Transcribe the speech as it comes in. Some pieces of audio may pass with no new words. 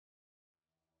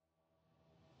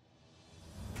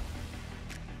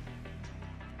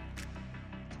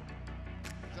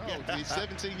old. He's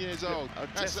 17 years old. I'm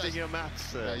testing your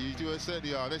maths, sir. Yeah, you do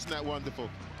certainly are. Isn't that wonderful?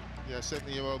 Yeah,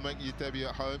 17-year-old making your debut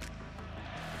at home.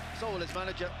 Soul as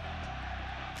manager.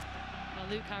 Well,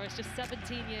 Luke Harris, just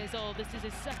 17 years old. This is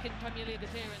his second Premier League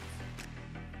appearance.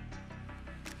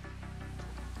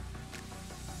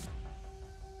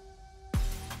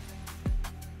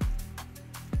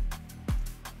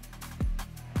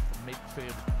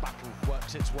 Midfield battle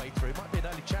works its way through. Might be an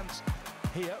early chance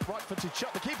here. Right-footed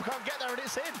shot. The keeper can't get there, and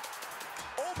it's in.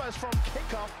 Almost from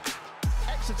kick-off.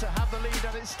 Exeter have the lead,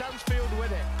 and it's Stansfield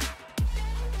with it.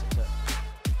 Exeter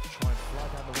try and fly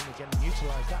down the wing again and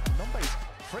utilise that. And Nombe's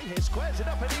free here, squares it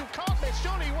up, and he can't miss.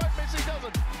 Surely he won't miss. He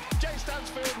doesn't. Jay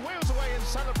Stansfield wheels away and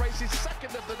celebrates his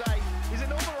second of the day. He's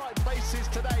in all the right places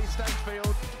today,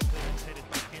 Stansfield. It's headed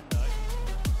back in though.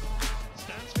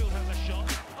 Stansfield has a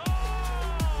shot.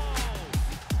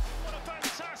 What a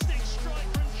fantastic strike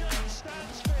from Jay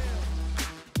Stansfield.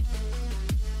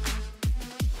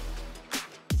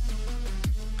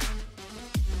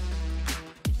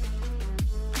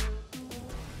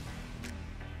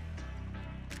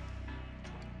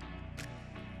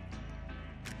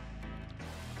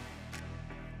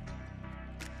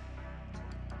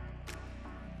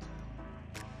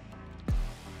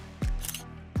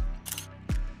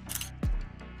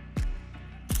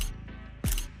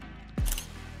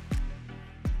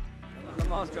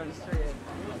 Lamar's going straight in.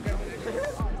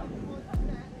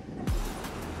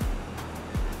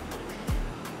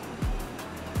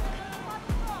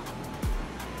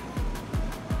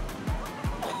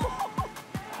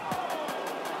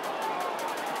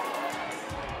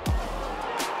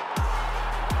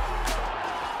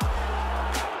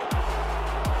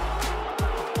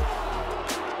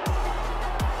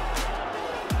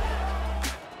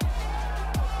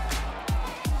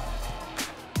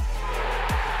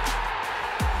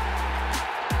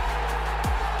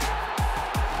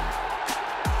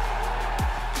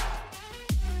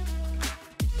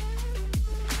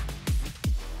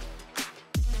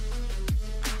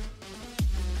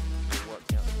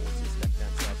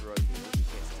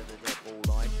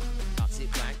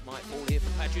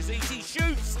 Mitrović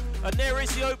shoots, and there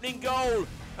is the opening goal.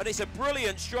 And it's a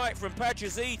brilliant strike from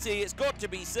Mitrović, it's got to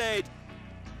be said.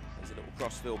 There's a little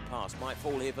crossfield pass, might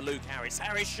fall here for Luke Harris.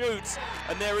 Harris shoots,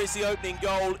 and there is the opening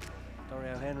goal.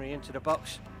 Dario Henry into the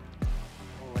box.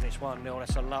 Oh, and it's 1-0.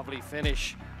 That's a lovely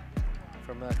finish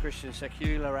from Christian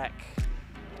Sekularak.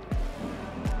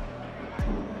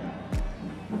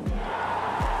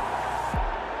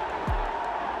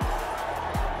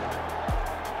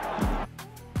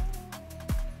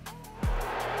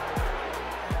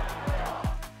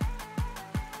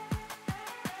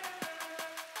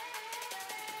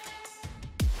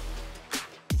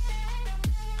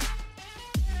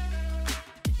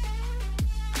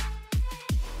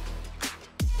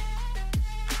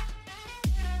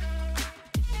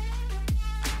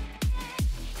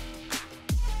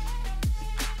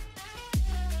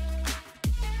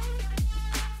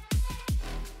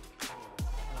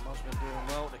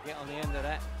 Get on the end of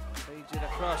that, feeds it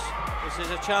across. This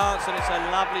is a chance, and it's a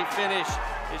lovely finish.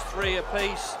 It's 3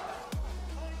 apiece.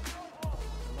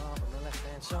 Lamar on the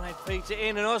left-hand side feeds it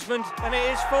in, and Osmond, and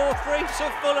it is 4-3 to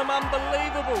Fulham.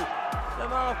 Unbelievable.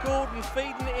 Lamar Gordon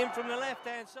feeding it in from the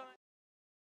left-hand side.